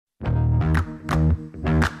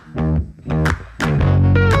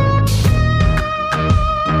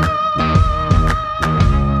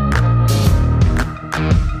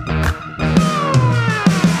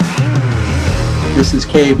is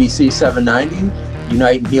KABC 790,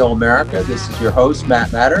 Unite and Heal America. This is your host, Matt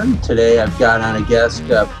Mattern. Today I've got on a guest,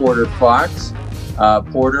 Porter Fox.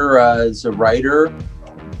 Porter is a writer.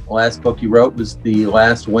 The last book you wrote was The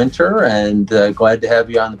Last Winter, and glad to have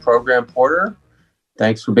you on the program, Porter.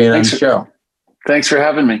 Thanks for being on the show. Thanks for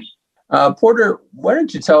having me. Porter, why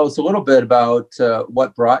don't you tell us a little bit about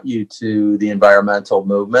what brought you to the environmental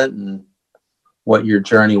movement and what your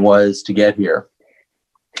journey was to get here?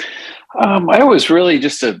 I was really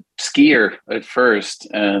just a skier at first,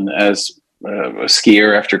 and as a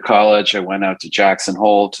skier after college, I went out to Jackson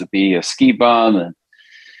Hole to be a ski bum and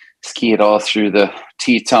skied all through the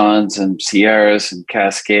Tetons and Sierras and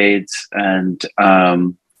Cascades, and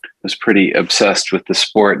was pretty obsessed with the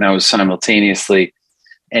sport. And I was simultaneously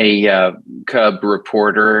a cub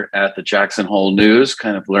reporter at the Jackson Hole News,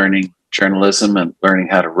 kind of learning journalism and learning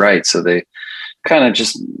how to write. So they kind of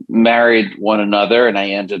just married one another, and I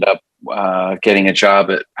ended up getting a job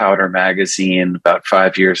at Powder Magazine about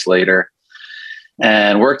 5 years later,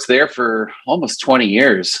 and worked there for almost 20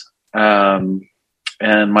 years. And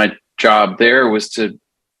my job there was to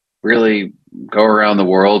really go around the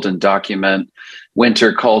world and document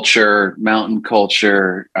winter culture, mountain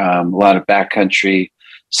culture, a lot of backcountry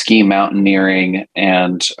ski mountaineering,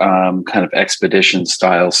 and kind of expedition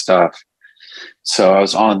style stuff. So I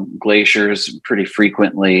was on glaciers pretty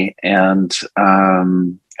frequently, and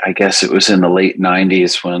I guess it was in the late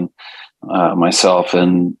 90s when myself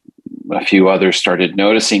and a few others started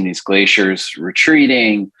noticing these glaciers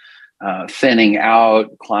retreating, thinning out.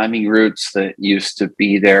 Climbing routes that used to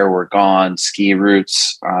be there were gone. Ski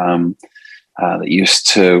routes that used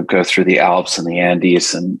to go through the Alps and the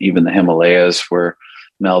Andes and even the Himalayas were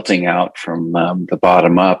melting out from the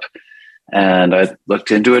bottom up. And I looked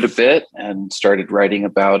into it a bit and started writing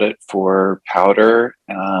about it for Powder,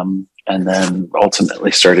 and then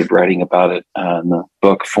ultimately started writing about it in the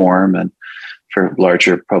book form and for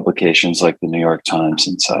larger publications like the New York Times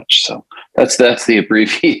and such. So that's the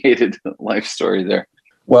abbreviated life story there.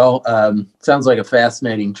 Well, sounds like a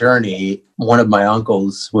fascinating journey. One of my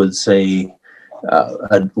uncles was a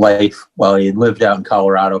life, well, he had lived out in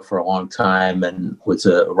Colorado for a long time and was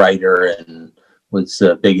a writer and was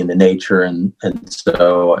big into nature. And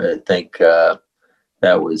so I think that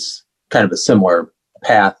was kind of a similar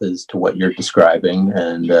path as to what you're describing,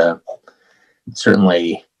 and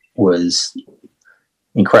certainly was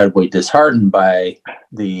incredibly disheartened by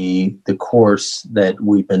the course that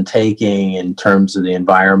we've been taking in terms of the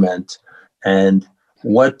environment. And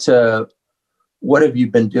what have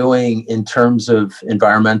you been doing in terms of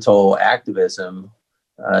environmental activism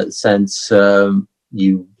since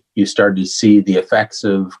you started to see the effects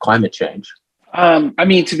of climate change? I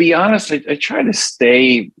mean, to be honest, I try to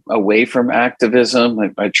stay away from activism.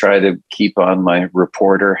 I try to keep on my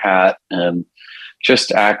reporter hat and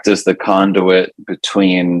just act as the conduit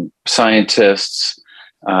between scientists,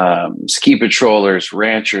 ski patrollers,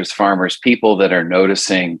 ranchers, farmers, people that are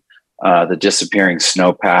noticing the disappearing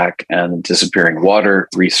snowpack and disappearing water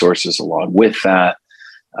resources along with that,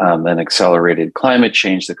 and accelerated climate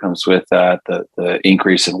change that comes with that, the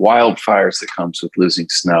increase in wildfires that comes with losing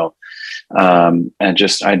snow. And I'm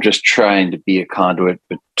just trying to be a conduit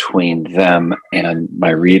between them and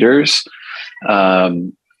my readers.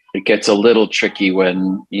 It gets a little tricky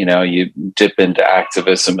when, you dip into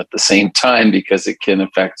activism at the same time because it can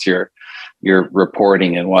affect your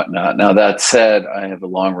reporting and whatnot. Now, that said, I have a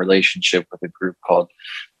long relationship with a group called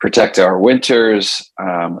Protect Our Winters.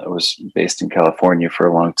 It was based in California for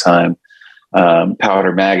a long time.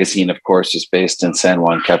 Powder Magazine, of course, is based in San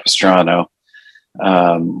Juan Capistrano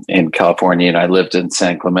in California. And I lived in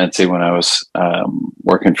San Clemente when I was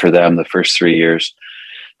working for them the first 3 years.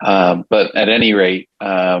 But at any rate,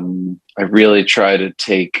 I really try to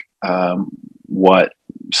take what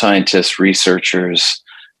scientists, researchers,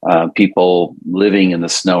 people living in the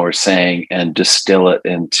snow are saying and distill it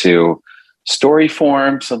into story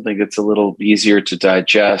form, something that's a little easier to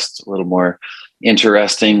digest, a little more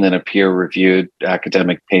interesting than a peer-reviewed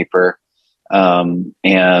academic paper, and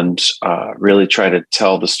really try to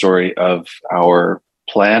tell the story of our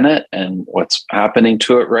planet and what's happening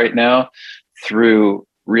to it right now through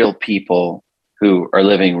real people who are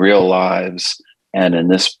living real lives. And in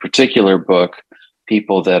this particular book,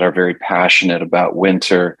 people that are very passionate about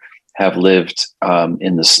winter, have lived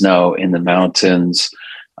in the snow, in the mountains,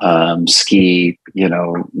 ski,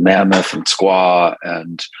 Mammoth and Squaw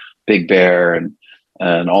and Big Bear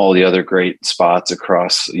and all the other great spots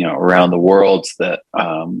across, around the world that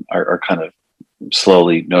are kind of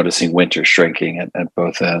slowly noticing winter shrinking at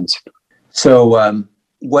both ends. So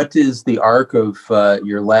what is the arc of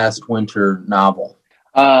your last winter novel?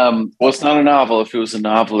 Well, it's not a novel. If it was a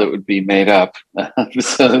novel, it would be made up.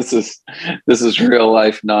 So this is real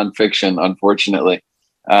life nonfiction, unfortunately.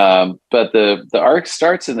 But the arc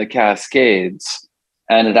starts in the Cascades,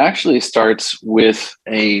 and it actually starts with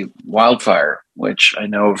a wildfire, which I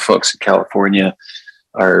know folks in California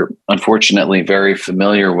are unfortunately very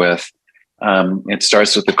familiar with. It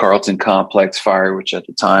starts with the Carlton Complex fire, which at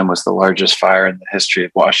the time was the largest fire in the history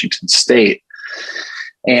of Washington State.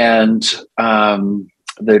 And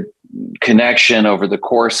the connection over the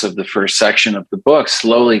course of the first section of the book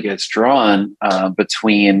slowly gets drawn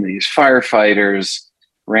between these firefighters,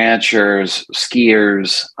 ranchers,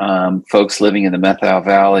 skiers, folks living in the Methow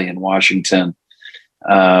Valley in Washington.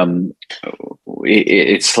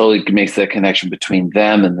 It slowly makes that connection between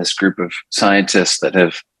them and this group of scientists that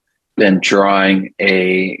have been drawing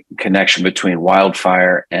a connection between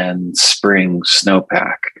wildfire and spring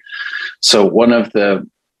snowpack. So one of the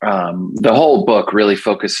whole book really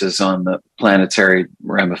focuses on the planetary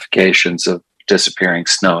ramifications of disappearing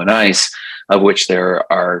snow and ice, of which there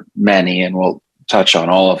are many, and we'll touch on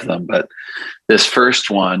all of them. But this first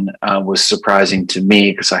one was surprising to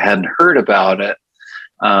me because I hadn't heard about it.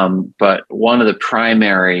 But one of the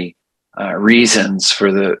primary reasons for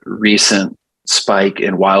the recent spike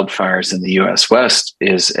in wildfires in the U.S. West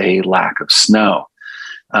is a lack of snow.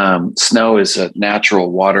 Snow is a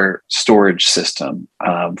natural water storage system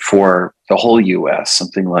for the whole U.S.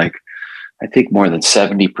 Something like, I think, more than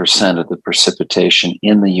 70% of the precipitation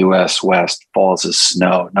in the U.S. West falls as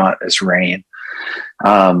snow, not as rain.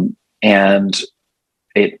 And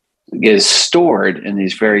it is stored in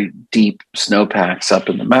these very deep snowpacks up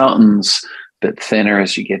in the mountains, a bit thinner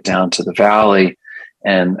as you get down to the valley.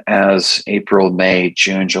 And as April, May,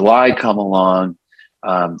 June, July come along,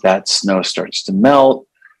 that snow starts to melt,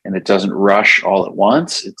 and it doesn't rush all at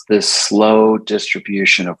once. It's this slow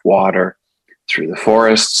distribution of water through the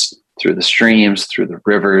forests, through the streams, through the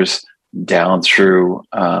rivers, down through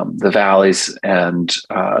the valleys, and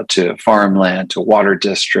to farmland, to water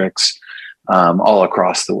districts, all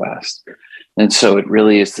across the West. And so it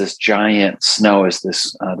really is this giant snow, is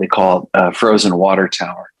this, they call it a frozen water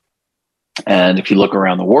tower. And if you look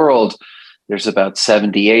around the world, there's about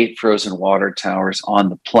 78 frozen water towers on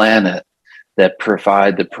the planet that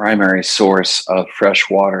provide the primary source of fresh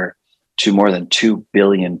water to more than 2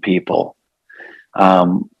 billion people.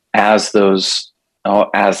 As that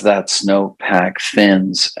snowpack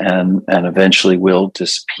thins and eventually will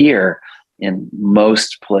disappear in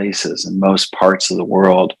most places, in most parts of the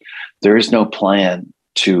world, there is no plan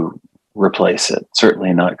to replace it,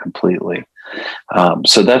 certainly not completely.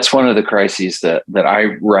 So that's one of the crises that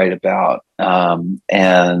I write about,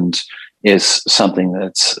 and is something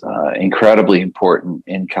that's incredibly important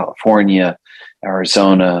in California,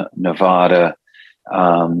 Arizona, Nevada,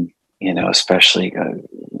 especially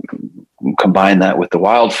combine that with the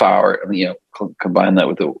wildfire, combine that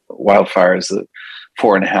with the wildfires, the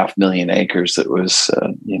 4.5 million acres that was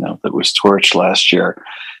torched last year.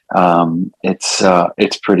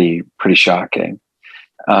 It's pretty shocking.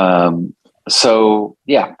 So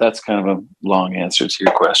yeah, that's kind of a long answer to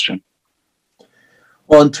your question.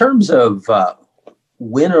 Well, in terms of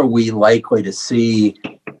when are we likely to see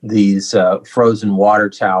these frozen water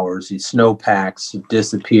towers, these snowpacks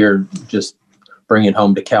disappear, just bring it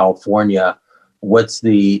home to California, what's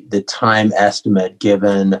the time estimate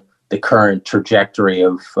given the current trajectory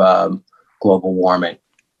of global warming?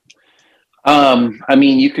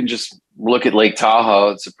 You can just look at Lake Tahoe.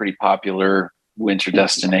 It's a pretty popular winter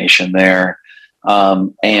destination there.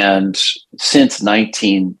 And since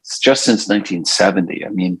 1970,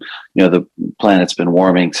 the planet's been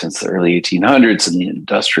warming since the early 1800s and the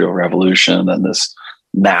Industrial Revolution, and this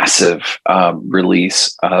massive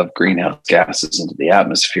release of greenhouse gases into the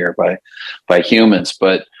atmosphere by humans.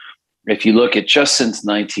 But if you look at just since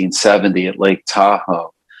 1970 at Lake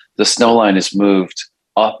Tahoe, the snow line has moved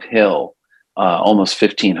uphill almost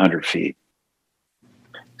 1,500 feet.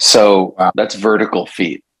 So that's vertical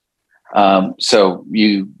feet. So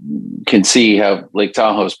you can see how Lake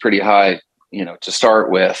Tahoe is pretty high, to start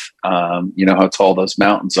with. How tall those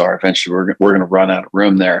mountains are. Eventually, we're going to run out of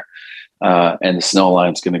room there, and the snow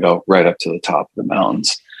line is going to go right up to the top of the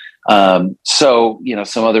mountains. So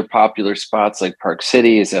some other popular spots like Park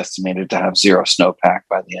City is estimated to have zero snowpack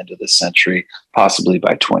by the end of this century, possibly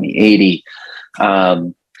by 2080.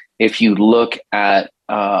 If you look at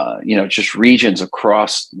just regions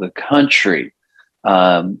across the country,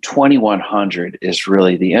 2100 is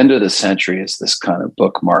really the end of the century, is this kind of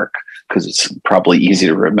bookmark because it's probably easy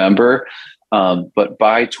to remember. But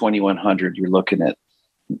by 2100, you're looking at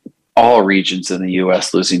all regions in the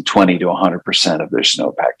U.S. losing 20 to 100% of their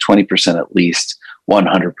snowpack. 20% at least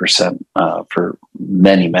 100% for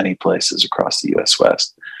many, many places across the U.S.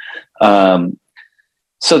 West.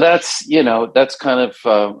 So that's kind of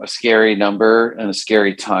a scary number and a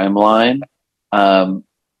scary timeline.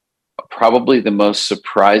 Probably the most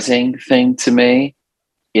surprising thing to me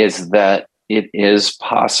is that it is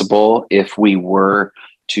possible, if we were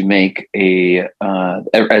to make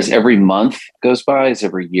as every month goes by, as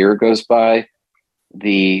every year goes by,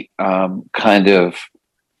 the kind of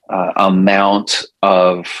amount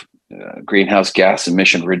of greenhouse gas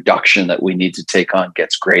emission reduction that we need to take on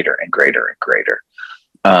gets greater and greater and greater.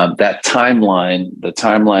 That timeline, the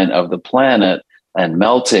timeline of the planet and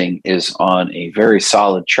melting, is on a very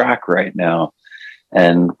solid track right now,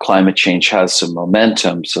 and climate change has some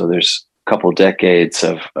momentum. So there's a couple decades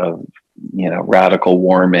of radical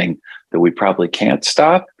warming that we probably can't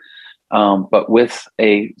stop. But with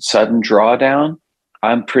a sudden drawdown,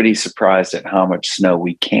 I'm pretty surprised at how much snow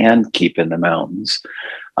we can keep in the mountains.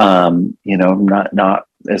 Not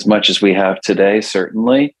as much as we have today,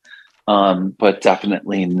 certainly. But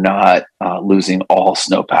definitely not losing all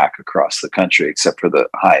snowpack across the country, except for the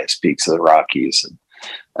highest peaks of the Rockies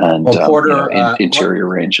and Porter, interior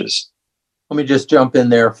ranges. Let me just jump in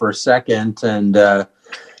there for a second. And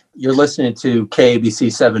you're listening to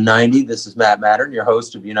KABC 790. This is Matt Mattern, your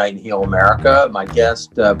host of Unite and Heal America. My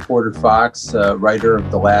guest, Porter Fox, writer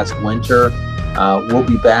of The Last Winter. We'll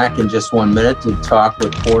be back in just 1 minute to talk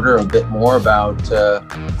with Porter a bit more about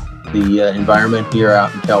the environment here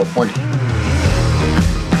out in California.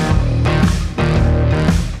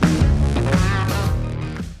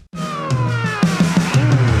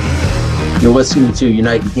 You're listening to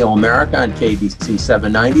Unite and Heal America on KBC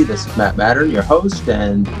 790. This is Matt Mattern, your host,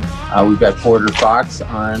 and we've got Porter Fox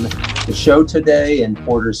on the show today, and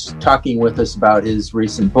Porter's talking with us about his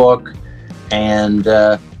recent book, and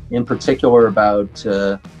in particular about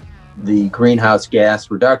the greenhouse gas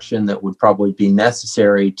reduction that would probably be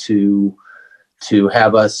necessary to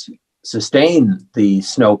have us sustain the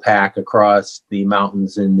snowpack across the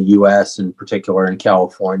mountains in the U.S., in particular in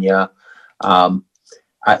California.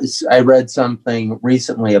 I read something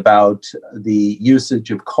recently about the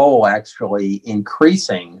usage of coal actually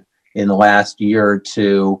increasing in the last year or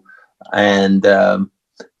two, and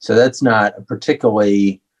so that's not a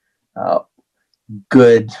particularly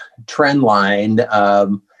good trend line.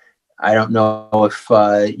 I don't know if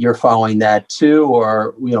you're following that too,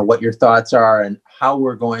 or what your thoughts are and how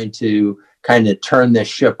we're going to kind of turn this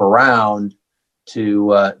ship around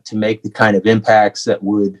to make the kind of impacts that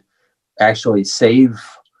would actually save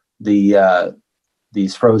these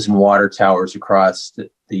frozen water towers across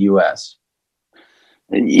the U.S.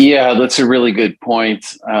 Yeah, that's a really good point.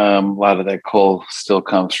 A lot of that coal still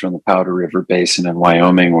comes from the Powder River Basin in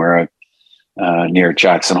Wyoming, where near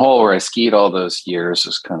Jackson Hole, where I skied all those years.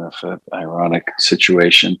 It's kind of an ironic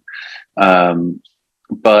situation.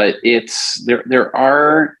 But there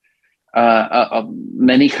are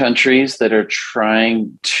many countries that are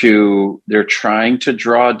trying to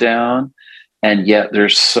draw down, and yet they're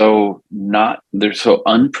so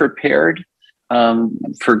unprepared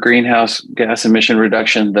for greenhouse gas emission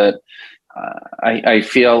reduction that I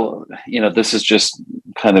feel, this is just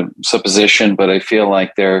kind of supposition, but I feel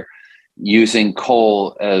like they're using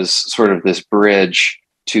coal as sort of this bridge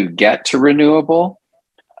to get to renewable.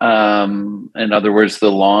 In other words,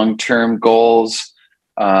 the long-term goals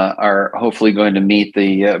are hopefully going to meet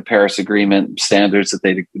the Paris Agreement standards that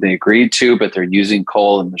they agreed to, but they're using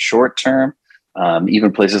coal in the short term.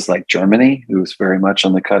 Even places like Germany, who's very much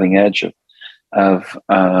on the cutting edge of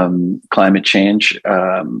climate change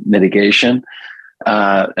mitigation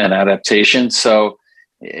and adaptation. So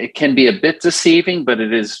it can be a bit deceiving, but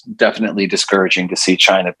it is definitely discouraging to see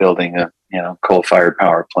China building a coal-fired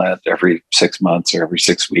power plant every 6 months or every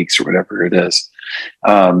 6 weeks or whatever it is.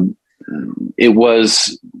 It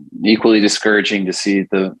was equally discouraging to see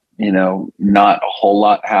not a whole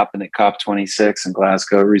lot happen at COP26 in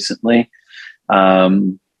Glasgow recently.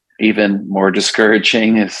 Even more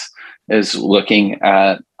discouraging is looking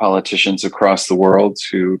at politicians across the world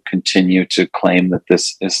who continue to claim that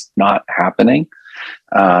this is not happening.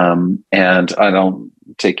 And I don't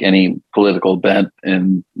take any political bent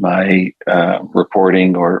in my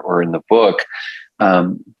reporting or in the book,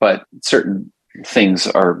 but certain things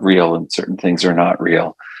are real and certain things are not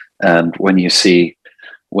real. And when you see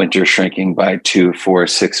winter shrinking by 2, 4,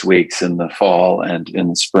 6 weeks in the fall and in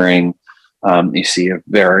the spring, you see a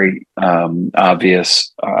very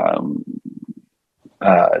obvious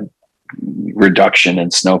reduction in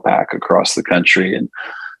snowpack across the country, and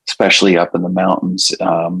especially up in the mountains.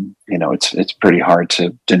 It's pretty hard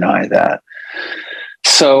to deny that.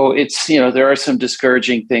 So it's, there are some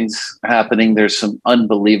discouraging things happening. There's some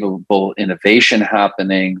unbelievable innovation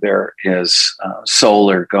happening. There is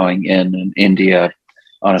solar going in India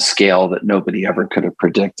on a scale that nobody ever could have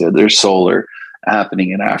predicted. There's solar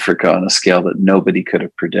happening in Africa on a scale that nobody could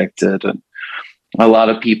have predicted. And a lot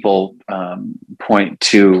of people point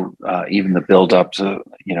to even the buildup to,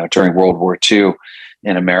 during World War II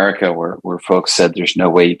in America, where folks said there's no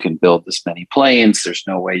way you can build this many planes, there's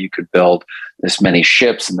no way you could build this many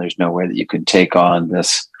ships, and there's no way that you can take on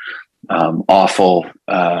this awful,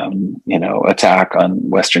 attack on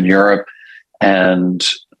Western Europe. And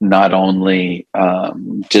not only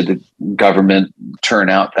did the government turn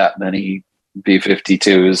out that many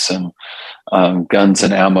B-52s and guns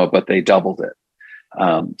and ammo, but they doubled it.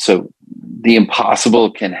 So the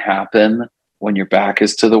impossible can happen when your back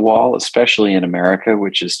is to the wall, especially in America,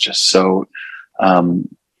 which is just so,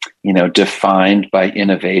 defined by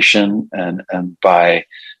innovation and by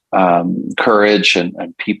courage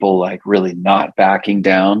and people like really not backing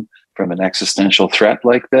down from an existential threat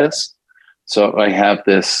like this. So I have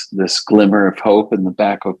this glimmer of hope in the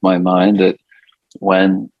back of my mind that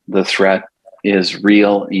when the threat is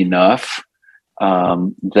real enough,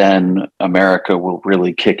 then America will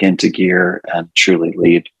really kick into gear and truly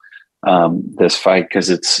lead this fight, because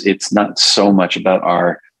it's not so much about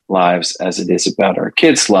our lives as it is about our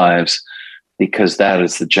kids' lives, because that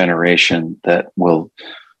is the generation that will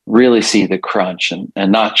really see the crunch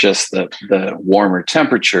and not just the warmer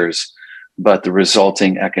temperatures, but the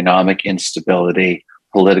resulting economic instability,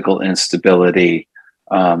 political instability,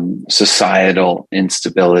 societal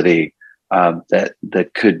instability that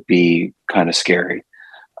could be kind of scary,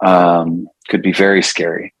 could be very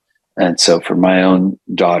scary. And so for my own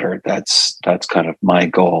daughter, that's kind of my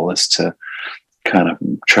goal, is to kind of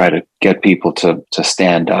try to get people to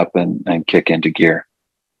stand up and kick into gear.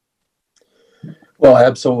 Well,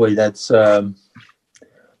 absolutely. That's a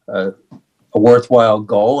worthwhile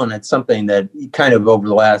goal. And it's something that kind of over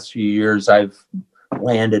the last few years I've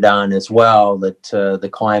landed on as well, that the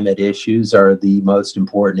climate issues are the most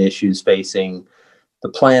important issues facing the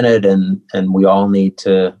planet. And we all need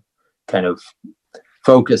to kind of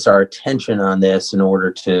focus our attention on this in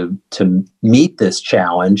order to meet this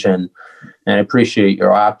challenge. And I appreciate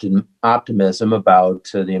your optimism about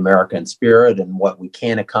the American spirit and what we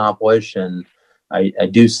can accomplish. And I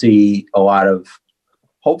do see a lot of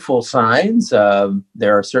hopeful signs.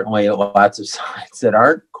 There are certainly lots of signs that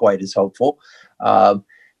aren't quite as hopeful.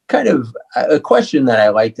 Kind of a question that I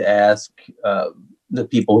like to ask the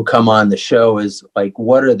people who come on the show is, like,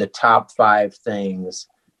 what are the top 5 things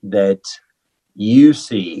that you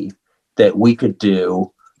see that we could do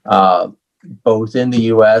both in the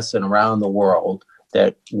US and around the world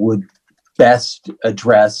that would best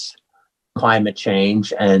address climate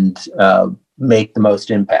change and make the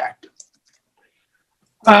most impact?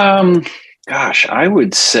 Gosh, I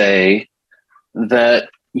would say that,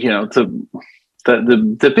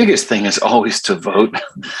 the biggest thing is always to vote.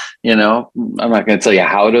 I'm not going to tell you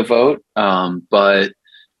how to vote, but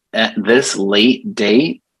at this late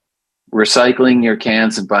date, recycling your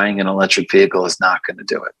cans and buying an electric vehicle is not going to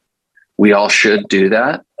do it. We all should do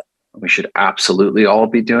that. We should absolutely all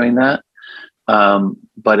be doing that.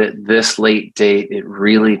 But at this late date, it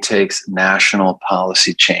really takes national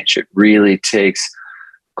policy change. It really takes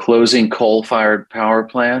closing coal-fired power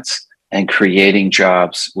plants and creating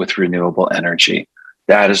jobs with renewable energy.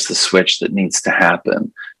 That is the switch that needs to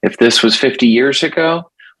happen. If this was 50 years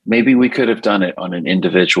ago, maybe we could have done it on an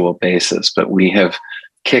individual basis, but we have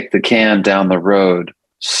kicked the can down the road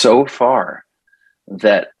so far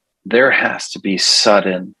that there has to be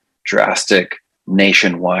sudden, drastic,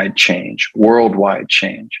 nationwide change, worldwide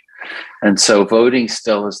change. And so voting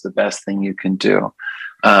still is the best thing you can do.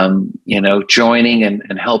 Joining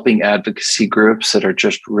and helping advocacy groups that are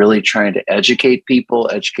just really trying to educate people,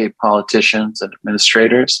 educate politicians and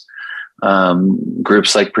administrators.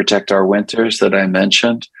 Groups like Protect Our Winters that I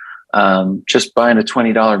mentioned, just buying a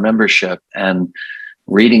 $20 membership and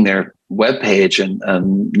reading their webpage and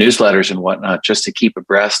newsletters and whatnot, just to keep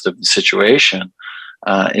abreast of the situation,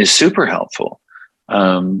 is super helpful.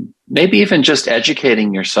 Maybe even just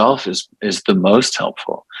educating yourself is the most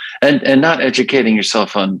helpful, and not educating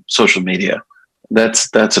yourself on social media. That's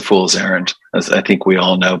a fool's errand, as I think we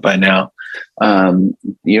all know by now.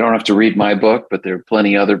 You don't have to read my book, but there are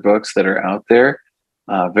plenty other books that are out there,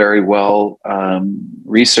 very well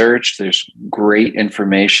researched. There's great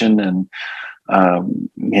information, and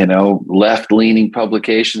left-leaning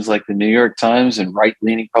publications like the New York Times and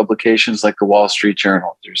right-leaning publications like the Wall Street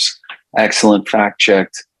Journal. There's excellent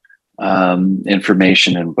fact-checked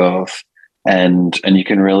information in both. and you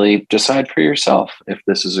can really decide for yourself if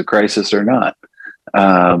this is a crisis or not.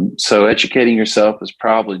 So educating yourself is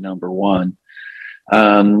probably number one.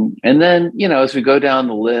 And then, as we go down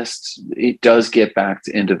the list, it does get back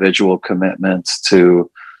to individual commitments to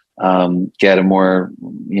get a more,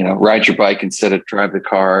 ride your bike instead of drive the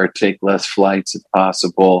car, take less flights if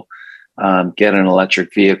possible, get an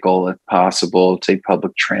electric vehicle if possible, take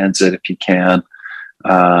public transit if you can.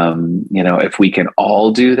 If we can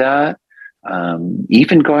all do that,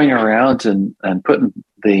 even going around and putting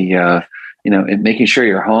the, and making sure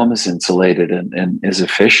your home is insulated and is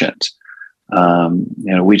efficient.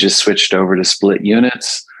 We just switched over to split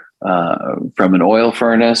units from an oil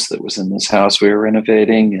furnace that was in this house we were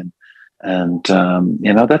renovating, and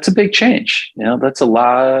that's a big change. That's a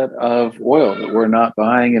lot of oil that we're not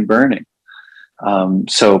buying and burning.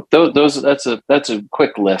 So that's a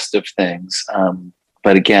quick list of things.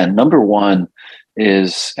 But again, number one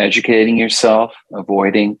is educating yourself,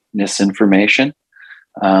 avoiding misinformation,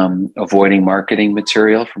 avoiding marketing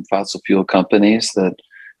material from fossil fuel companies that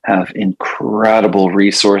have incredible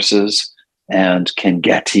resources and can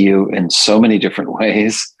get to you in so many different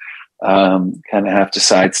ways. Kind of have to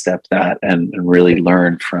sidestep that and really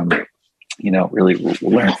learn from,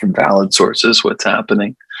 valid sources what's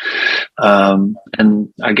happening.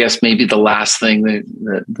 And I guess maybe the last thing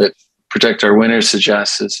that Protect Our Winters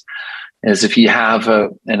suggests is if you have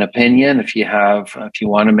an opinion, if you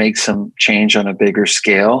want to make some change on a bigger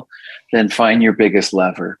scale, then find your biggest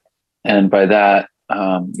lever. And by that,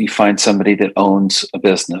 you find somebody that owns a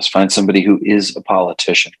business, find somebody who is a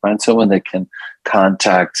politician, find someone that can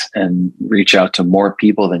contact and reach out to more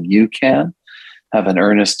people than you can, have an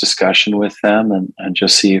earnest discussion with them, and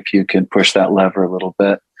just see if you can push that lever a little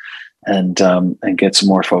bit and get some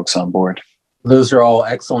more folks on board. Those are all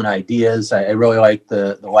excellent ideas. I really like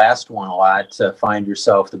the last one a lot, to find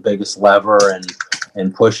yourself the biggest lever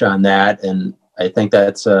and push on that. And I think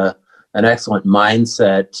that's an excellent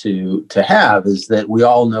mindset to have, is that we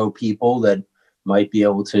all know people that might be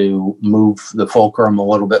able to move the fulcrum a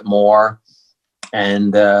little bit more.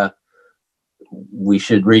 And we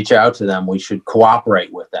should reach out to them. We should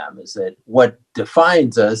cooperate with them. Is that what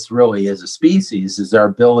defines us really as a species, is our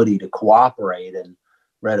ability to cooperate. And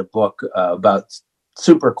read a book about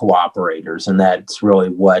super cooperators, and that's really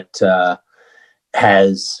what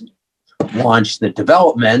has launched the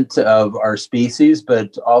development of our species,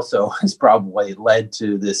 but also has probably led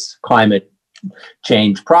to this climate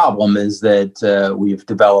change problem, is that we've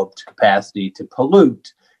developed capacity to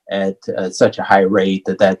pollute at such a high rate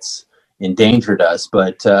that's endangered us.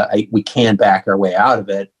 But we can back our way out of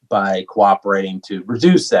it by cooperating to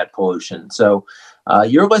reduce that pollution. So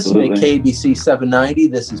you're listening to KBC 790.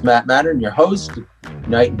 This is Matt Mattern, your host,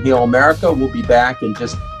 Unite and Heal America. We'll be back in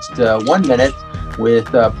just 1 minute with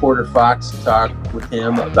Porter Fox to talk with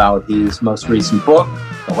him about his most recent book,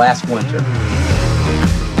 The Last Winter.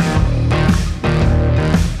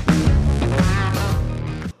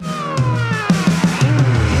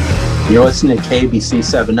 You're listening to KBC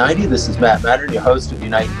 790. This is Matt Mattern, your host of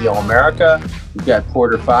Unite and Heal America. We've got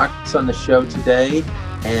Porter Fox on the show today.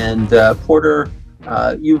 And Porter,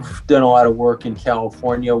 you've done a lot of work in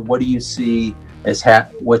California. What do you see as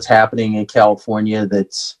what's happening in California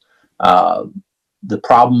that's the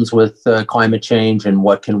problems with climate change, and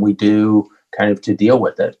what can we do kind of to deal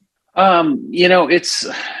with it?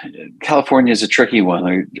 California is a tricky one.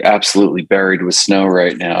 They're absolutely buried with snow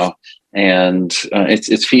right now. And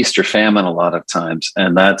it's feast or famine a lot of times.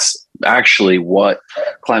 And that's actually what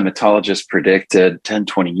climatologists predicted 10,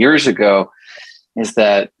 20 years ago, is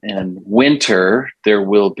that in winter, there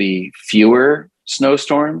will be fewer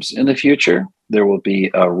snowstorms in the future. There will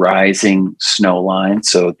be a rising snow line,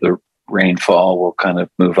 so the rainfall will kind of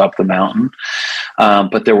move up the mountain.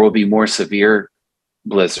 But there will be more severe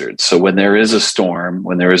blizzards. So when there is a storm,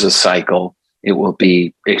 when there is a cycle, it will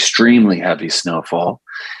be extremely heavy snowfall.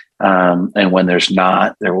 And when there's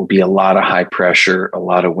not, there will be a lot of high pressure, a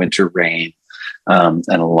lot of winter rain, and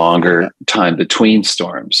a longer time between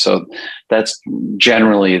storms. So that's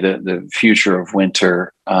generally the future of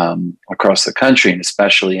winter across the country, and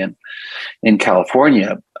especially in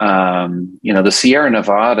California. The Sierra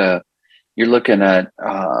Nevada, you're looking at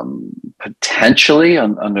potentially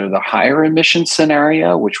under the higher emission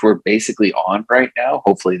scenario, which we're basically on right now.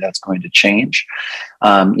 Hopefully that's going to change.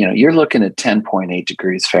 You're looking at 10.8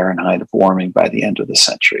 degrees Fahrenheit of warming by the end of the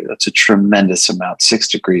century. That's a tremendous amount, 6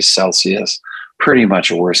 degrees Celsius, pretty much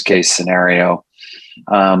a worst case scenario.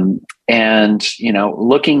 Looking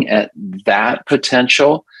at that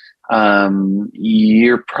potential,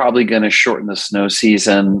 you're probably going to shorten the snow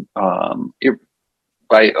season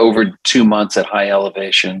by over 2 months at high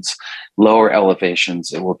elevations. Lower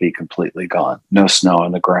elevations, it will be completely gone. No snow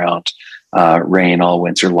on the ground, rain all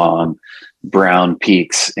winter long, brown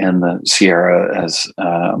peaks in the Sierra as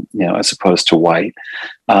opposed to white.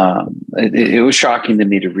 It was shocking to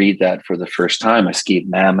me to read that for the first time. I skied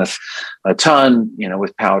Mammoth a ton,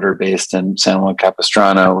 with powder based in San Juan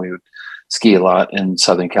Capistrano. We would ski a lot in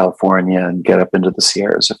Southern California and get up into the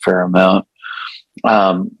Sierras a fair amount.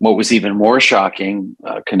 What was even more shocking,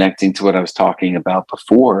 connecting to what I was talking about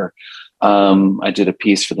before, I did a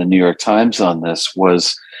piece for the New York Times on this,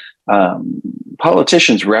 was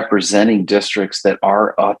politicians representing districts that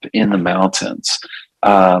are up in the mountains,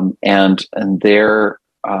 and they're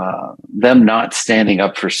them not standing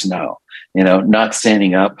up for snow, not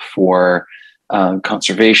standing up for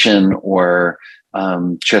conservation, or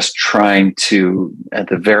just trying to, at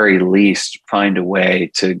the very least, find a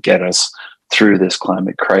way to get us through this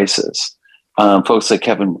climate crisis. Folks like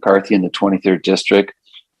Kevin McCarthy in the 23rd District,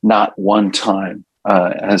 not one time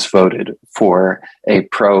has voted for a a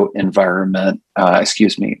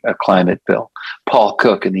climate bill. Paul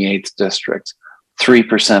Cook in the 8th District,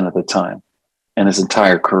 3% of the time in his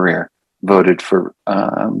entire career voted for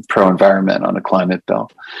pro-environment on a climate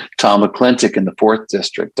bill. Tom McClintock in the 4th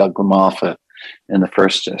District, Doug LaMalfa in the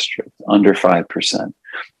 1st District, under 5%.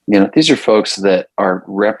 These are folks that are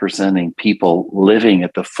representing people living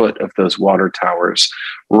at the foot of those water towers,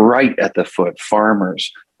 right at the foot,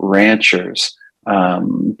 farmers, ranchers,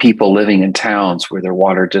 people living in towns where their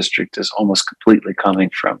water district is almost completely coming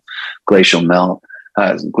from glacial melt,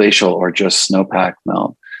 glacial or just snowpack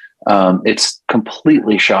melt. It's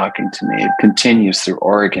completely shocking to me. It continues through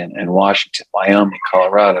Oregon and Washington, Wyoming,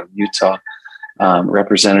 Colorado, Utah,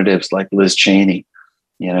 representatives like Liz Cheney,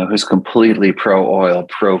 who's completely pro-oil,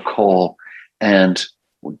 pro-coal, and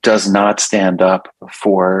does not stand up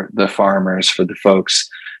for the farmers, for the folks,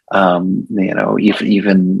 even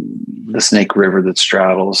the Snake River that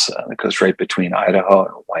straddles, that goes right between Idaho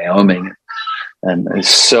and Wyoming, and is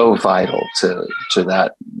so vital to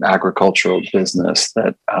that agricultural business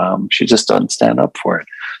that she just doesn't stand up for it.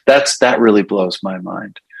 That really blows my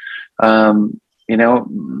mind.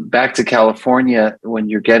 Back to California, when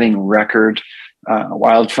you're getting record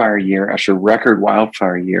wildfire year after record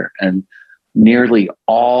wildfire year, and nearly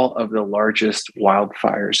all of the largest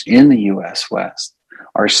wildfires in the U.S. West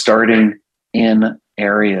are starting in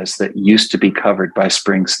areas that used to be covered by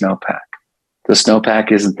spring snowpack. The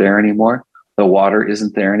snowpack isn't there anymore. The water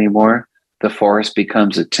isn't there anymore. The forest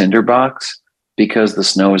becomes a tinderbox because the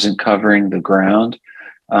snow isn't covering the ground.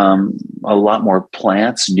 A lot more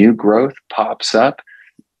plants, new growth pops up,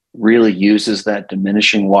 really uses that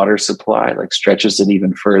diminishing water supply, like stretches it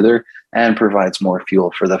even further, and provides more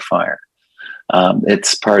fuel for the fire.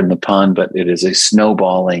 It's, pardon the pun, but it is a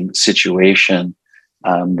snowballing situation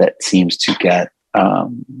that seems to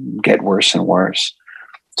get worse and worse.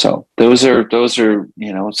 So those are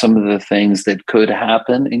some of the things that could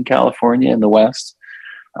happen in California in the West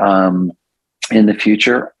in the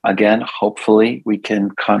future. Again, hopefully we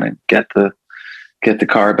can kind of get the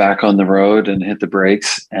car back on the road and hit the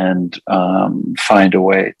brakes and find a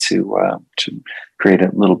way to create a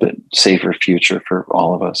little bit safer future for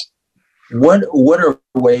all of us. What are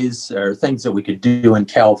ways or things that we could do in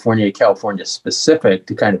California specific,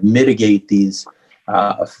 to kind of mitigate these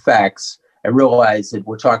effects? I realize that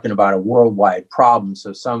we're talking about a worldwide problem,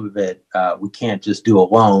 so some of it we can't just do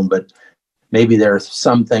alone, but maybe there are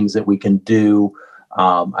some things that we can do.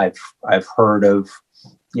 I've heard of,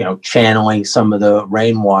 channeling some of the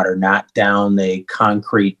rainwater, not down the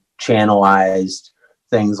concrete channelized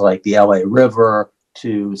things like the LA River,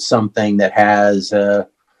 to something that has a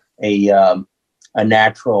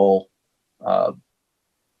natural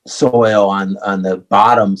soil on the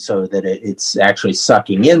bottom, so that it's actually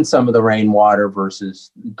sucking in some of the rainwater,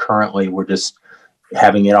 versus currently we're just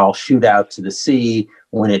having it all shoot out to the sea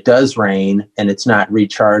when it does rain, and it's not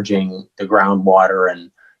recharging the groundwater, and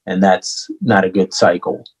that's not a good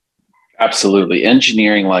cycle. Absolutely.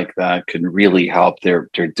 Engineering like that can really help. They're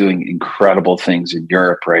doing incredible things in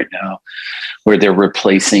Europe right now, where they're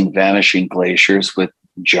replacing vanishing glaciers with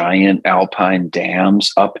giant alpine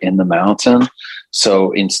dams up in the mountain.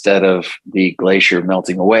 So instead of the glacier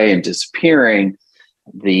melting away and disappearing,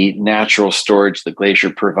 the natural storage the glacier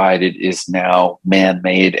provided is now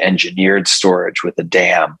man-made engineered storage with a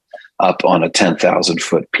dam up on a 10,000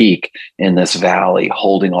 foot peak in this valley,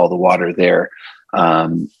 holding all the water there.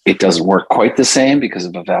 It doesn't work quite the same because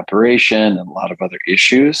of evaporation and a lot of other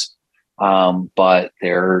issues, but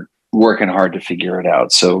they're working hard to figure it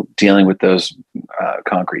out. So dealing with those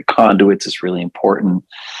concrete conduits is really important.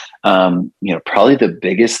 Probably the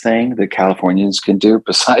biggest thing that Californians can do,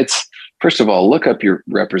 besides, first of all, look up your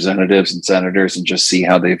representatives and senators and just see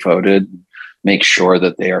how they voted. Make sure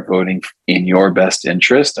that they are voting in your best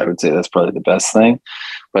interest. I would say that's probably the best thing.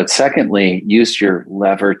 But secondly, use your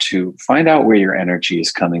lever to find out where your energy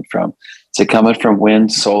is coming from. Is it coming from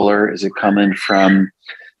wind, solar? Is it coming from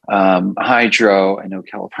hydro? I know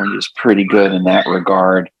California is pretty good in that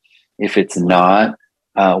regard. If it's not,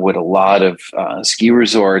 what a lot of ski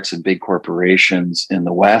resorts and big corporations in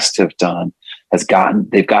the West have done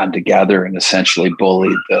they've gotten together and essentially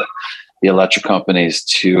bullied the electric companies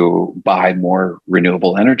to buy more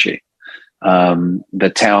renewable energy.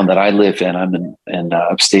 The town that I live in, I'm in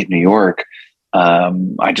upstate New York.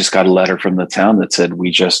 I just got a letter from the town that said we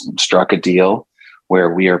just struck a deal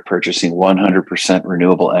where we are purchasing 100%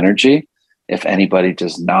 renewable energy. If anybody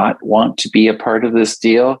does not want to be a part of this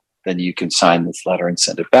deal, then you can sign this letter and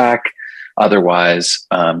send it back. Otherwise,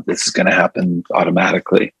 this is going to happen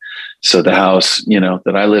automatically. So the house,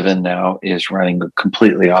 that I live in now is running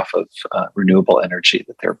completely off of renewable energy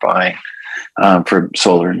that they're buying from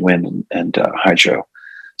solar and wind and hydro.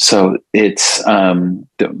 So it's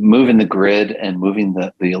moving the grid and moving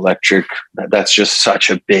the electric. That's just such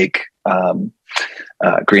a big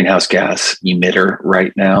greenhouse gas emitter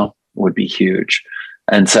right now, would be huge.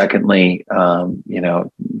 And secondly,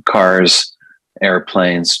 cars,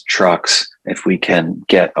 airplanes, trucks, if we can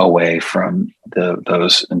get away from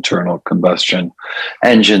those internal combustion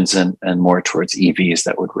engines and more towards EVs,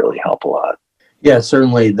 that would really help a lot. Yeah,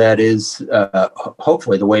 certainly that is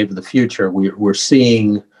hopefully the wave of the future. We're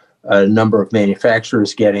seeing a number of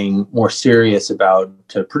manufacturers getting more serious about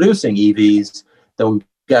producing EVs, though we've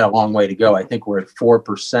got a long way to go. I think we're at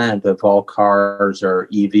 4% of all cars are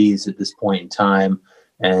EVs at this point in time,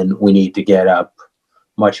 and we need to get up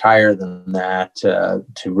much higher than that to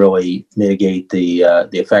really mitigate the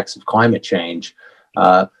effects of climate change.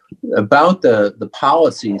 About the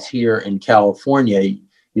policies here in California,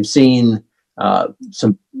 you've seen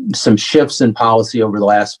some shifts in policy over the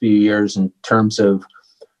last few years in terms of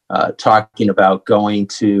talking about going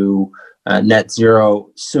to net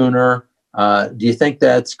zero sooner. Do you think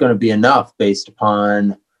that's going to be enough based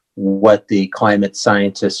upon what the climate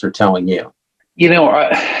scientists are telling you?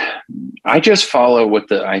 I just follow what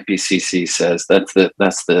the IPCC says. That's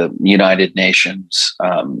the United Nations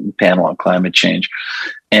panel on climate change.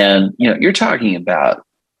 And, you're talking about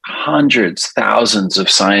hundreds, thousands of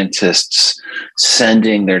scientists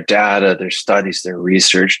sending their data, their studies, their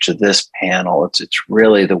research to this panel. It's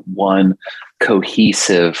really the one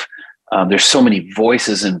cohesive. There's so many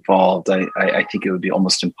voices involved. I think it would be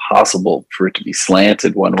almost impossible for it to be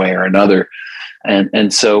slanted one way or another.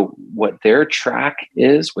 And so what their track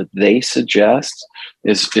is, what they suggest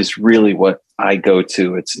is really what I go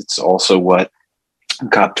to. It's also what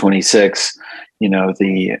COP26,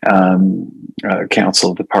 the Council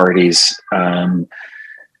of the Parties,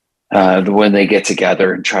 when they get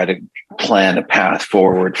together and try to plan a path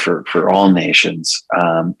forward for all nations,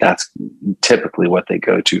 that's typically what they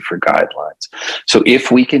go to for guidelines. So if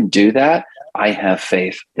we can do that, I have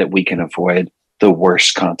faith that we can avoid the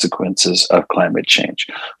worst consequences of climate change.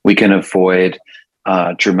 We can avoid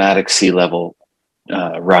dramatic sea level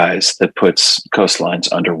rise that puts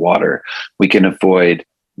coastlines underwater. We can avoid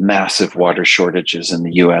massive water shortages in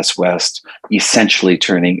the US West, essentially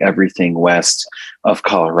turning everything west of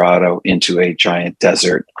Colorado into a giant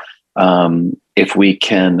desert. If we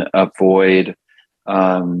can avoid,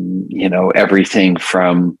 everything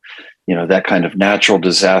from that kind of natural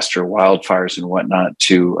disaster, wildfires and whatnot,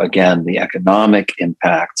 to, again, the economic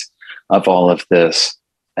impact of all of this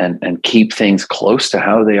and keep things close to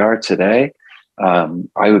how they are today,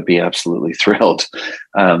 I would be absolutely thrilled.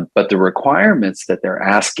 But the requirements that they're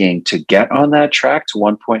asking to get on that track to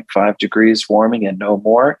 1.5 degrees warming and no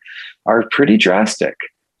more are pretty drastic.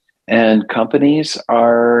 And companies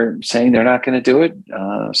are saying they're not going to do it.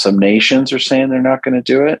 Some nations are saying they're not going to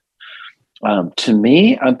do it. To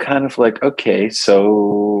me, I'm kind of like, okay,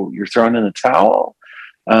 so you're throwing in the towel,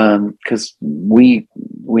 because we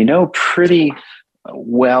know pretty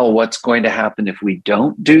well what's going to happen if we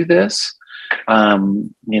don't do this.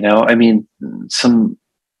 Some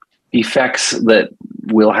effects that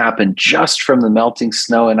will happen just from the melting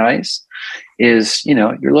snow and ice is,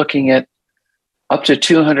 you're looking at up to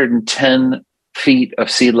 210 feet of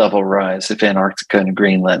sea level rise if Antarctica and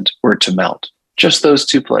Greenland were to melt. Just those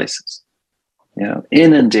two places.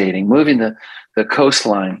 Inundating, moving the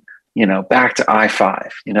coastline back to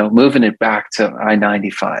I-5, moving it back to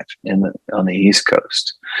I-95 on the East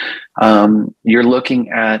Coast. You're looking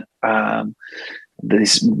at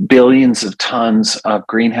these billions of tons of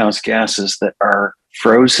greenhouse gases that are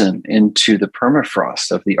frozen into the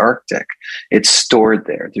permafrost of the Arctic. It's stored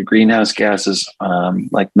there. The greenhouse gases,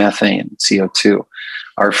 like methane, CO2,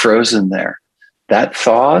 are frozen there. That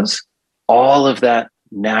thaws, all of that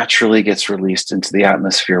naturally gets released into the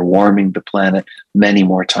atmosphere, warming the planet many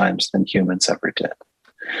more times than humans ever did.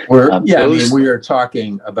 We are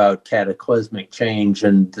talking about cataclysmic change,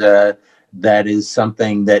 and that is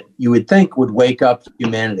something that you would think would wake up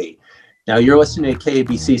humanity. Now, you're listening to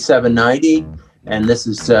KBC 790, and this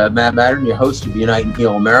is Matt Mattern, your host of Unite and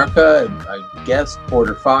Heal America. And our guest,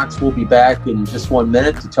 Porter Fox, will be back in just 1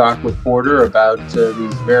 minute to talk with Porter about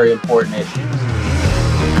these very important issues.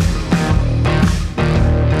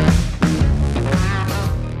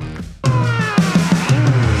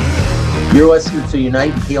 You're listening to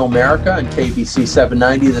Unite and Heal America on KBC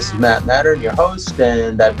 790. This is Matt Mattern, your host,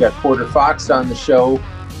 and I've got Porter Fox on the show.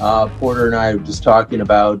 Porter and I were just talking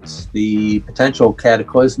about the potential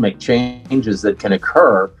cataclysmic changes that can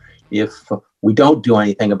occur if we don't do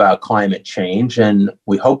anything about climate change, and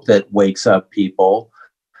we hope that wakes up people.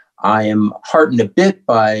 I am heartened a bit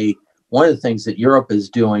by one of the things that Europe is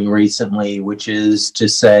doing recently, which is to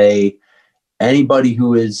say, anybody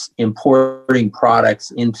who is importing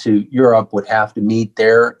products into Europe would have to meet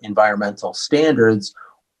their environmental standards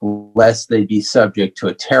lest they be subject to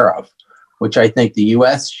a tariff, which I think the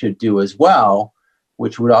U.S. should do as well,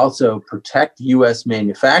 which would also protect U.S.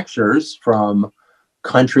 manufacturers from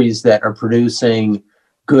countries that are producing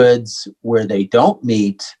goods where they don't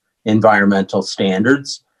meet environmental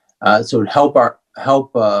standards. So it would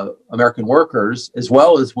help American workers, as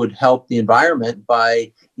well as would help the environment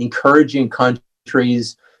by encouraging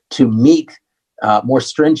countries to meet more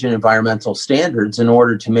stringent environmental standards in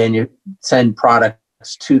order to send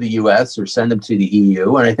products to the U.S. or send them to the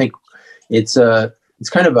EU. And I think it's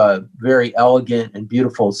kind of a very elegant and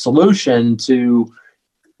beautiful solution to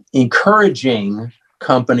encouraging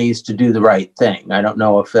companies to do the right thing. I don't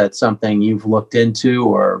know if that's something you've looked into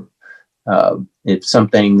or if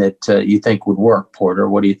something that you think would work. Porter,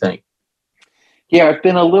 what do you think? Yeah, I've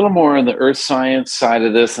been a little more on the earth science side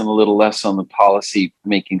of this and a little less on the policy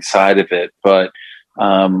making side of it. But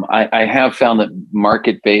I have found that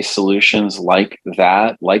market-based solutions like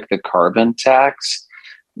that, like the carbon tax,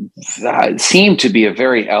 seem to be a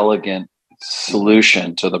very elegant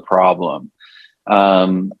solution to the problem.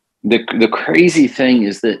 The crazy thing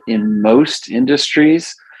is that in most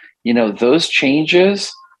industries, those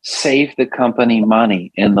changes save the company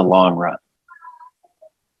money in the long run.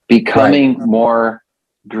 Becoming more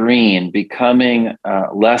green, becoming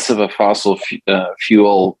less of a fossil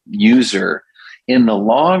fuel user in the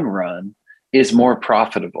long run is more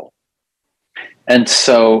profitable. And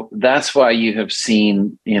so that's why you have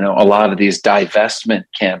seen, a lot of these divestment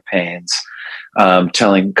campaigns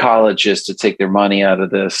telling colleges to take their money out of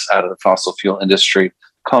the fossil fuel industry,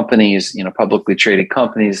 companies, publicly traded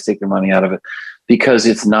companies take their money out of it, because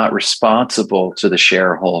it's not responsible to the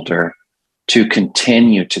shareholder to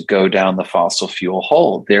continue to go down the fossil fuel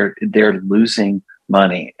hole. They're losing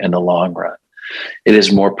money in the long run. It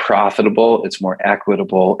is more profitable, it's more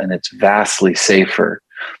equitable, and it's vastly safer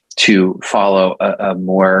to follow a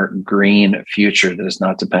more green future that is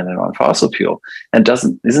not dependent on fossil fuel. And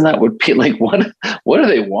isn't that what do they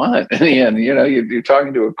want in the end? You're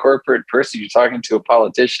talking to a corporate person, you're talking to a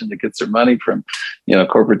politician that gets their money from,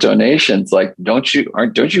 corporate donations. Like, don't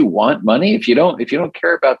you want money? If you don't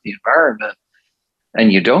care about the environment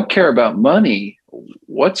and you don't care about money,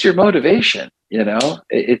 what's your motivation?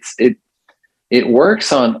 It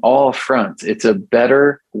works on all fronts. It's a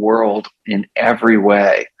better world in every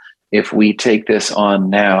way if we take this on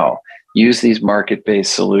now, use these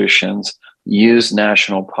market-based solutions, use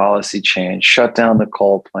national policy change, shut down the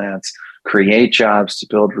coal plants, create jobs to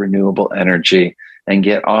build renewable energy, and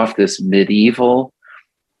get off this medieval,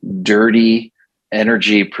 dirty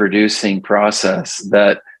energy producing process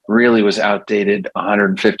that really was outdated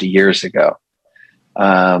 150 years ago.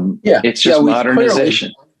 It's just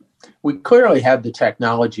modernization. We clearly have the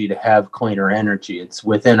technology to have cleaner energy. It's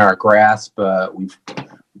within our grasp. We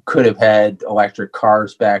could have had electric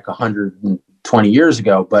cars back 120 years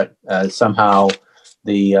ago, but somehow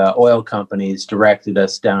the oil companies directed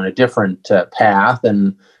us down a different path,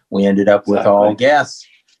 and we ended up with all gas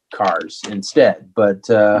cars instead. But,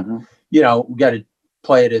 we got to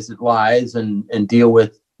play it as it lies and deal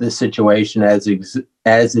with the situation as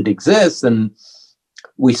it exists. And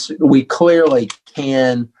we clearly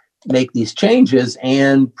can make these changes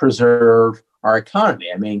and preserve our economy.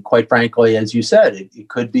 I mean, quite frankly, as you said, it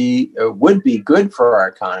could be, would be good for our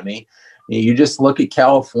economy. You just look at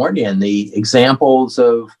California and the examples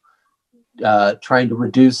of trying to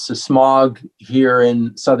reduce the smog here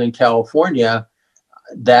in Southern California.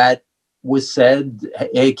 That was said,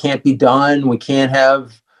 it can't be done. We can't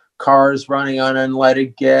have cars running on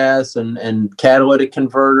unleaded gas and catalytic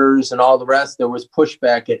converters and all the rest. There was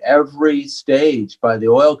pushback at every stage by the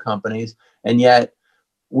oil companies. And yet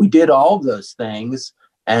we did all of those things.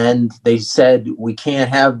 And they said we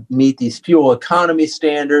can't meet these fuel economy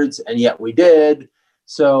standards. And yet we did.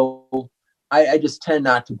 So I just tend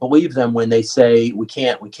not to believe them when they say we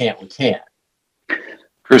can't.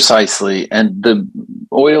 Precisely. And the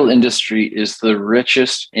oil industry is the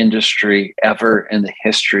richest industry ever in the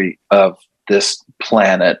history of this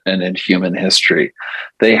planet and in human history.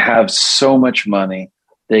 They have so much money.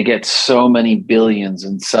 They get so many billions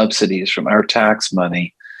in subsidies from our tax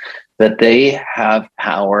money that they have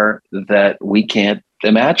power that we can't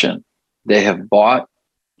imagine. They have bought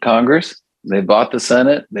Congress. They bought the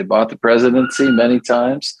Senate. They bought the presidency many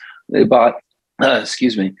times. They bought,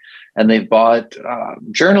 and they've bought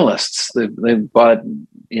journalists. They've bought,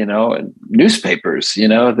 newspapers.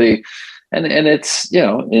 And it's,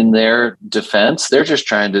 in their defense, they're just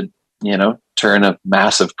trying to, turn a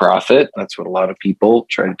massive profit. That's what a lot of people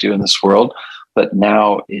try to do in this world. But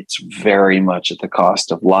now it's very much at the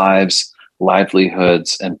cost of lives,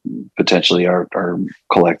 livelihoods, and potentially our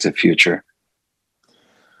collective future.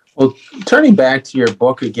 Well, turning back to your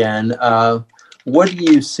book again, what do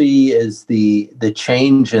you see as the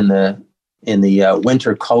change in the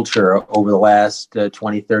winter culture over the last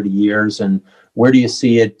 20, 30 years, and where do you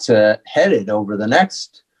see it headed over the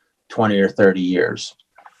next 20 or 30 years?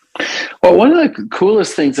 Well, one of the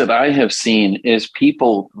coolest things that I have seen is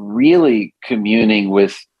people really communing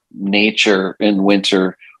with nature in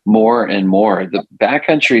winter more and more. The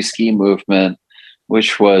backcountry ski movement,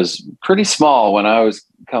 which was pretty small when I was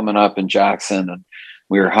coming up in Jackson, and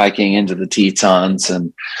we were hiking into the Tetons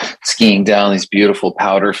and skiing down these beautiful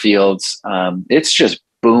powder fields. It's just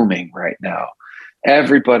booming right now.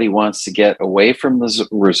 Everybody wants to get away from the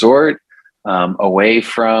resort, away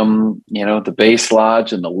from, the base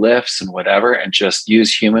lodge and the lifts and whatever, and just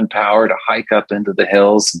use human power to hike up into the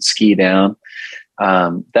hills and ski down.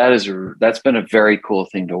 That's been a very cool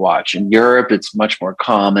thing to watch. In Europe, it's much more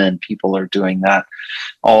common. People are doing that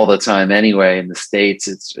all the time anyway. In the States,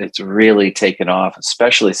 it's really taken off,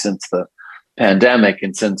 especially since the pandemic,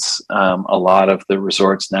 and since a lot of the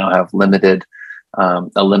resorts now have a limit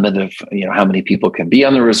of how many people can be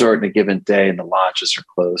on the resort in a given day, and the lodges are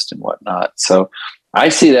closed and whatnot. So I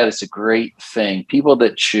see that as a great thing. People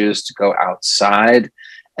that choose to go outside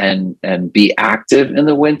and be active in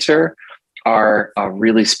the winter are a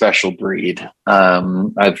really special breed.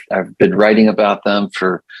 I've been writing about them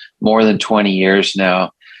for more than 20 years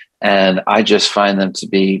now, and I just find them to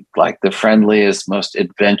be like the friendliest, most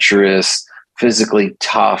adventurous, physically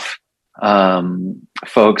tough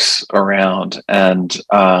folks around. And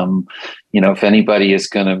if anybody is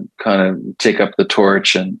going to kind of take up the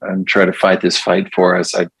torch and try to fight this fight for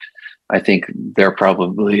us, I think they're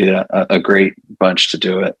probably a great bunch to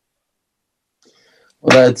do it.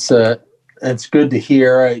 Well, that's good to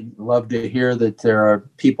hear. I love to hear that there are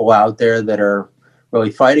people out there that are really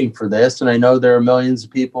fighting for this. And I know there are millions of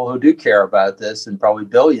people who do care about this, and probably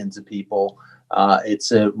billions of people.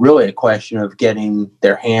 It's really a question of getting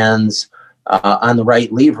their hands on the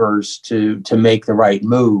right levers to make the right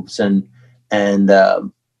moves. And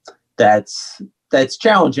that's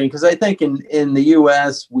challenging, because I think in the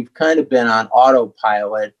U.S., we've kind of been on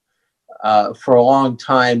autopilot for a long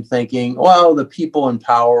time, thinking, well, the people in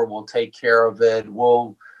power will take care of it.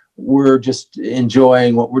 We're just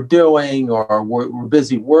enjoying what we're doing, or we're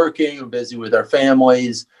busy working, we're busy with our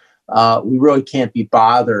families. We really can't be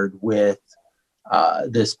bothered with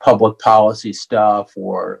this public policy stuff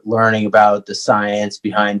or learning about the science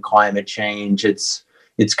behind climate change.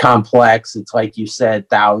 It's complex. It's, like you said,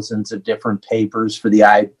 thousands of different papers for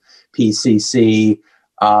the IPCC.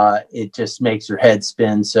 It just makes your head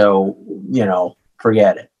spin. So,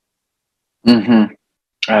 forget it. Mm-hmm.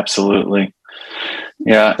 Absolutely.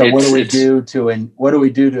 Yeah. So what do we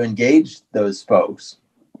do to engage those folks?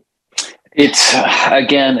 It's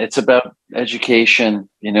about education.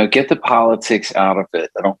 Get the politics out of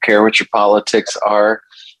it. I don't care what your politics are.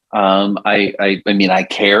 I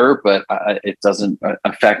care, but it doesn't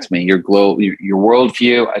affect me. Your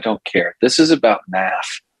worldview, I don't care. This is about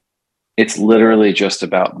math. It's literally just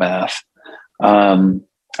about math.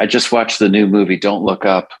 I just watched the new movie, Don't Look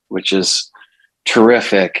Up, which is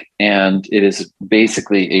terrific. And it is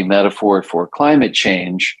basically a metaphor for climate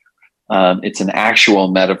change. It's an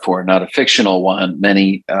actual metaphor, not a fictional one.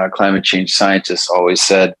 Many climate change scientists always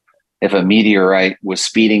said if a meteorite was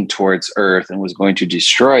speeding towards Earth and was going to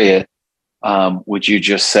destroy it, would you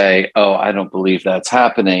just say, "Oh, I don't believe that's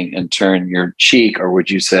happening," and turn your cheek? Or would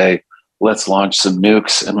you say, "Let's launch some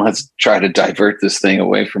nukes and let's try to divert this thing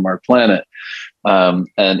away from our planet"? And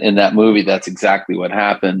in that movie, that's exactly what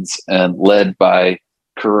happens. And led by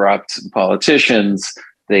corrupt politicians,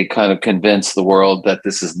 they kind of convince the world that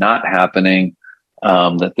this is not happening,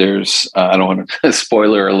 that there's, I don't want to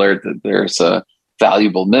spoiler alert, that there's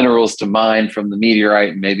valuable minerals to mine from the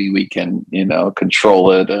meteorite, and maybe we can,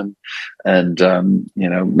 control it and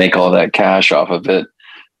make all that cash off of it.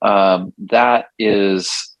 That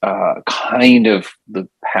is kind of the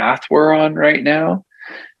path we're on right now.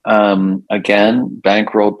 Again,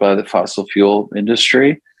 bankrolled by the fossil fuel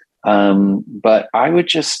industry. But I would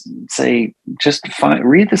just say,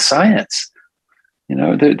 read the science.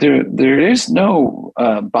 There is no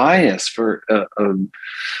bias for a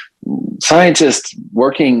scientist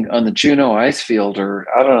working on the Juneau ice field or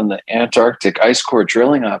out on the Antarctic ice core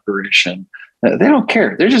drilling operation. They don't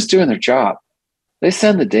care. They're just doing their job. They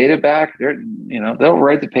send the data back. They'll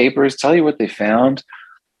write the papers, tell you what they found.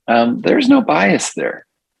 There's no bias there.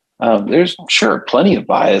 There's sure plenty of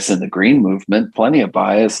bias in the green movement, plenty of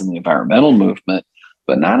bias in the environmental movement,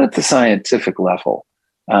 but not at the scientific level.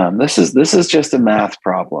 This is just a math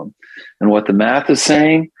problem. And what the math is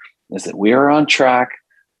saying is that we are on track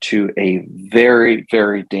to a very,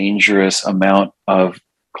 very dangerous amount of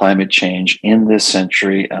climate change in this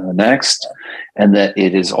century and the next, and that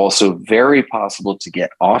it is also very possible to get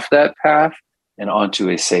off that path and onto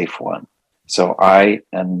a safe one. So I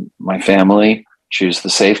and my family choose the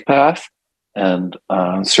safe path, and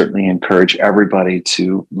certainly encourage everybody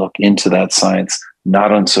to look into that science,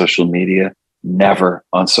 not on social media, never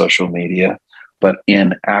on social media, but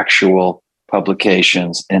in actual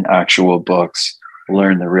publications, in actual books,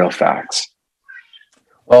 learn the real facts.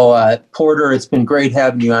 Well, Porter, it's been great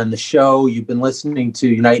having you on the show. You've been listening to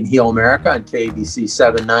Unite and Heal America on KABC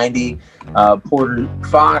 790. Porter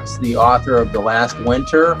Fox, the author of The Last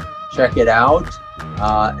Winter. Check it out.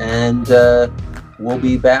 And we'll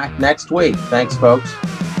be back next week. Thanks, folks.